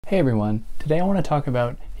Hey everyone, today I want to talk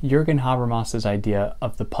about Jürgen Habermas's idea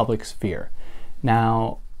of the public sphere.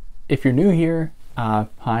 Now, if you're new here,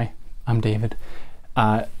 hi, I'm David.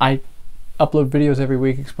 I upload videos every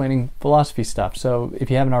week explaining philosophy stuff, so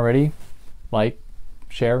if you haven't already, like,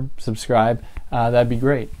 share, subscribe, that'd be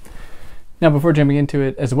great. Now, before jumping into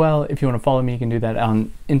it as well, if you want to follow me, you can do that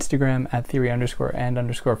on Instagram at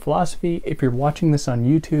theory_and_philosophy. If you're watching this on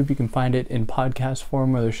YouTube, you can find it in podcast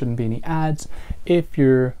form where there shouldn't be any ads. If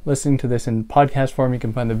you're listening to this in podcast form, you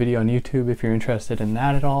can find the video on YouTube if you're interested in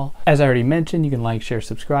that at all. As I already mentioned, you can like, share,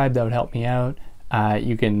 subscribe. That would help me out.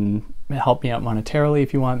 You can help me out monetarily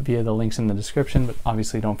if you want via the links in the description, but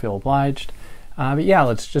obviously don't feel obliged. But yeah,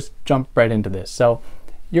 let's just jump right into this. So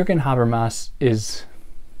Jürgen Habermas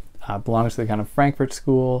belongs to the kind of Frankfurt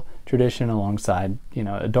School tradition alongside,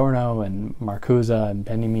 Adorno and Marcuse and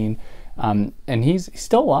Benjamin. And he's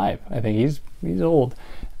still alive. I think he's old.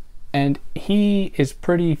 And he is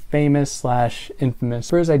pretty famous / infamous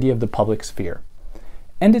for his idea of the public sphere.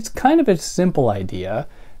 And it's kind of a simple idea,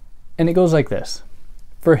 and it goes like this.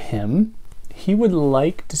 For him, he would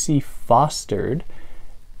like to see fostered,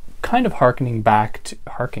 kind of hearkening back to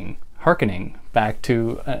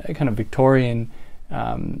a kind of Victorian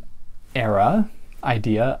era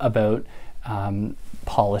idea about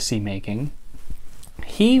policy making.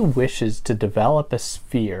 He wishes to develop a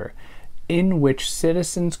sphere in which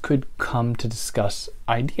citizens could come to discuss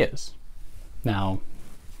ideas. Now,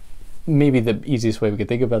 maybe the easiest way we could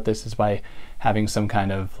think about this is by having some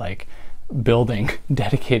kind of building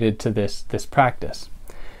dedicated to this practice.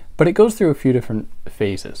 But it goes through a few different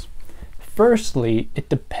phases. Firstly, it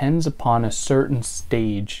depends upon a certain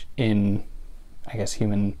stage in,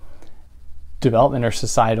 human development or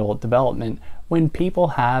societal development when people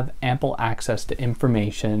have ample access to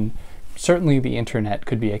information. Certainly the internet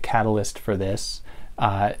could be a catalyst for this.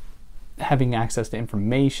 Having access to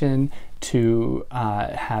information, to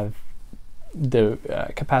have the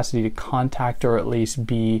capacity to contact or at least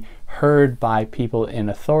be heard by people in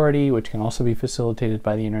authority, which can also be facilitated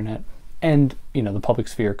by the internet. And, the public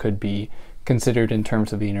sphere could be considered in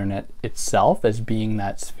terms of the internet itself as being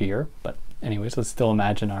that sphere. But anyways, let's still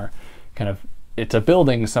imagine it's a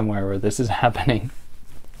building somewhere where this is happening.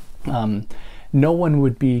 No one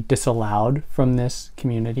would be disallowed from this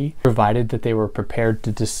community, provided that they were prepared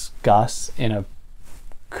to discuss in a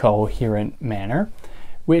coherent manner,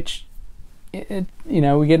 which, we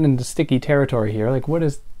get into sticky territory here. What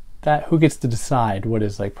is that? Who gets to decide what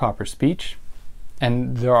is proper speech?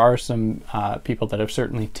 And there are some people that have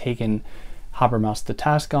certainly taken Habermas to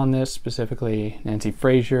task on this, specifically Nancy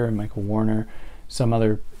Fraser and Michael Warner, some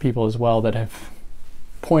other people as well that have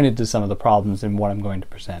pointed to some of the problems in what I'm going to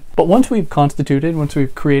present. But once we've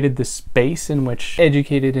created this space in which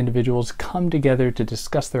educated individuals come together to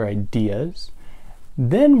discuss their ideas,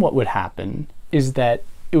 then what would happen is that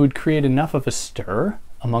it would create enough of a stir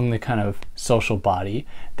among the kind of social body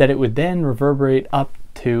that it would then reverberate up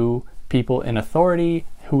to people in authority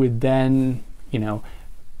who would then,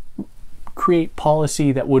 create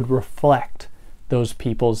policy that would reflect those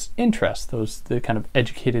people's interests, the kind of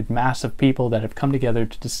educated mass of people that have come together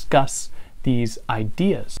to discuss these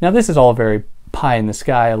ideas. Now, this is all very pie in the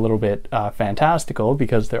sky, a little bit fantastical,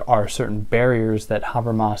 because there are certain barriers that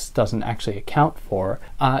Habermas doesn't actually account for.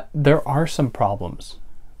 There are some problems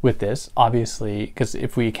with this, obviously, because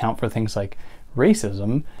if we account for things like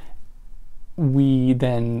racism, we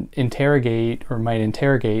then might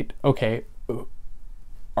interrogate, okay,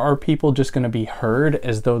 are people just going to be heard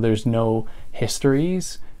as though there's no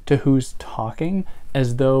histories to who's talking,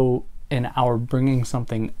 as though in our bringing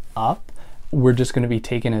something up, we're just going to be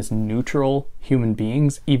taken as neutral human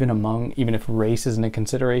beings, even if race isn't a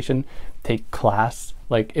consideration? Take class,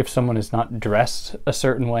 if someone is not dressed a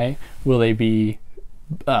certain way, will they be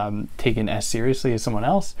taken as seriously as someone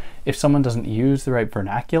else? If someone doesn't use the right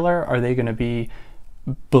vernacular, are they going to be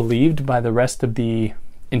believed by the rest of the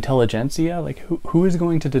intelligentsia? Who is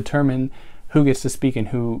going to determine who gets to speak and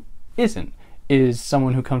who isn't? Is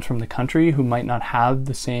someone who comes from the country who might not have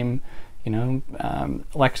the same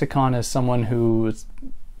lexicon as someone who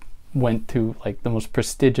went to the most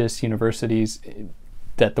prestigious universities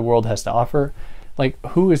that the world has to offer?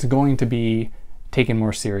 Who is going to be taken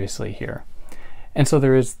more seriously here? And so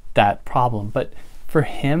there is that problem. But for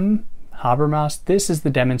him, Habermas, this is the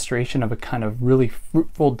demonstration of a kind of really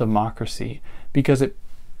fruitful democracy, because it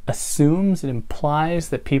implies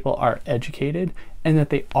that people are educated and that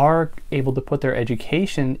they are able to put their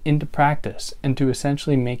education into practice and to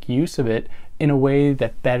essentially make use of it in a way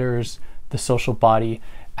that betters the social body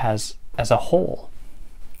as a whole.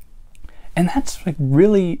 And that's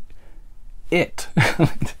really it.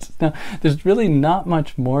 There's really not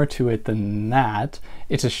much more to it than that.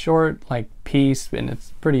 It's a short piece, and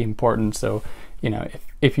it's pretty important. So,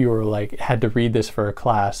 if you were had to read this for a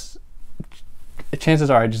class, chances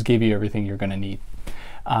are I just gave you everything you're going to need.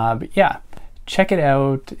 But yeah, check it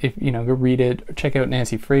out. If go read it. Check out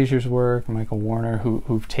Nancy Fraser's work, or Michael Warner,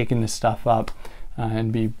 who've taken this stuff up,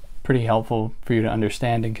 and be pretty helpful for you to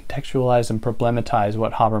understand and contextualize and problematize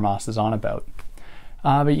what Habermas is on about.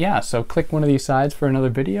 But yeah, so click one of these sides for another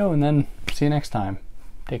video, and then see you next time.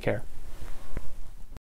 Take care.